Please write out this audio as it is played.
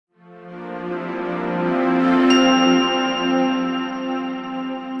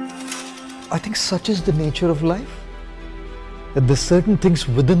think such is the nature of life, that there's certain things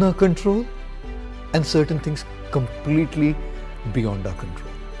within our control and certain things completely beyond our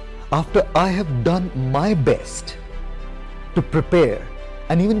control. After I have done my best to prepare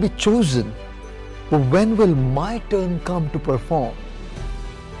and even be chosen, but when will my turn come to perform?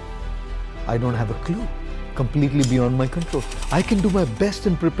 I don't have a clue. Completely beyond my control. I can do my best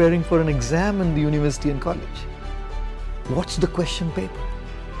in preparing for an exam in the university and college. What's the question paper?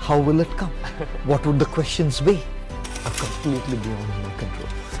 How will it come? What would the questions be? Are completely beyond my control.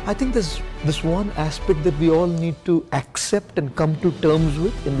 I think there's this one aspect that we all need to accept and come to terms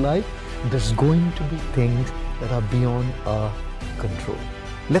with in life. There's going to be things that are beyond our control.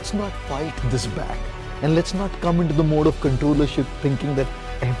 Let's not fight this back, and let's not come into the mode of controllership thinking that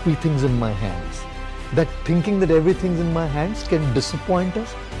everything's in my hands. That thinking that everything's in my hands can disappoint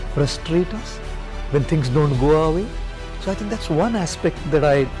us, frustrate us when things don't go our way. So I think that's one aspect that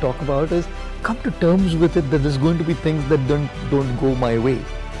I talk about, is come to terms with it, that there's going to be things that don't go my way,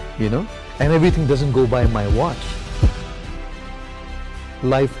 and everything doesn't go by my watch.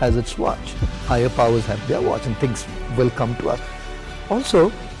 Life has its watch, higher powers have their watch, and things will come to us.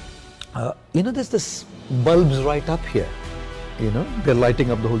 Also, there's this bulbs right up here, they're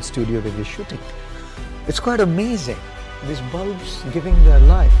lighting up the whole studio where we're shooting. It's quite amazing, these bulbs giving their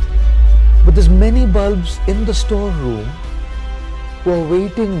light. But there's many bulbs in the storeroom who are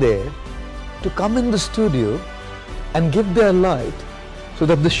waiting there to come in the studio and give their light so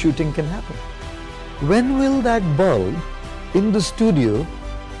that the shooting can happen. When will that bulb in the studio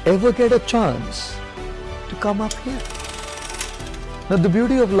ever get a chance to come up here? Now the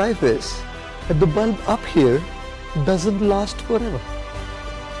beauty of life is that the bulb up here doesn't last forever.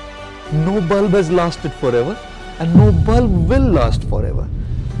 No bulb has lasted forever, and no bulb will last forever.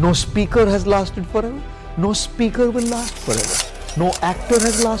 No speaker has lasted forever. No speaker will last forever. No actor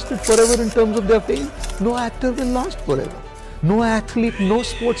has lasted forever in terms of their fame. No actor will last forever. No athlete, no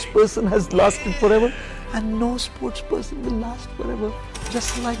sports person has lasted forever, and no sports person will last forever.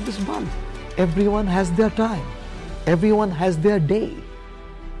 Just like this bulb. Everyone has their time. Everyone has their day.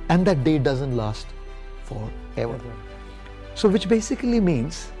 And that day doesn't last forever. So which basically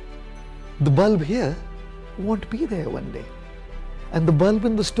means the bulb here won't be there one day. And the bulb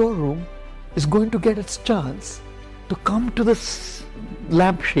in the storeroom is going to get its chance to come to the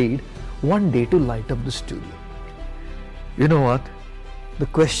lampshade one day to light up the studio. You know what? The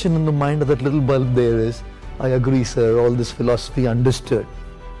question in the mind of that little bulb there is, I agree, sir, all this philosophy understood.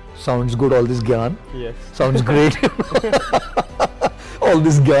 Sounds good, all this gyan. Yes. Sounds great. All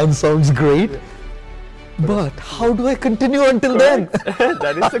this gyan sounds great. But how do I continue until then?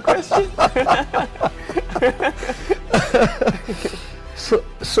 That is the question.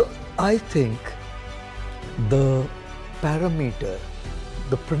 So I think the parameter,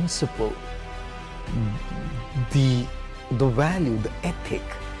 the principle, the value, the ethic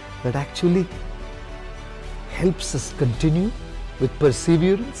that actually helps us continue with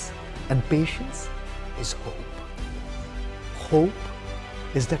perseverance and patience is hope. Hope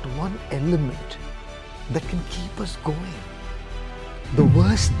is that one element that can keep us going. The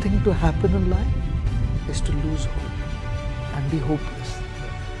worst thing to happen in life is to lose hope and be hopeless.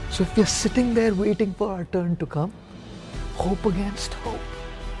 So if we're sitting there waiting for our turn to come, hope against hope.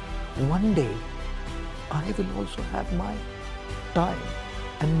 One day, I will also have my time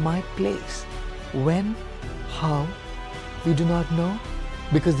and my place. When, how, we do not know,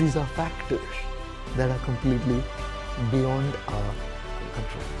 because these are factors that are completely beyond our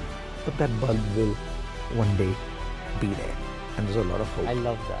control. But that bulb will one day be there, and there's a lot of hope. I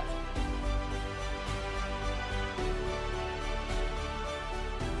love that.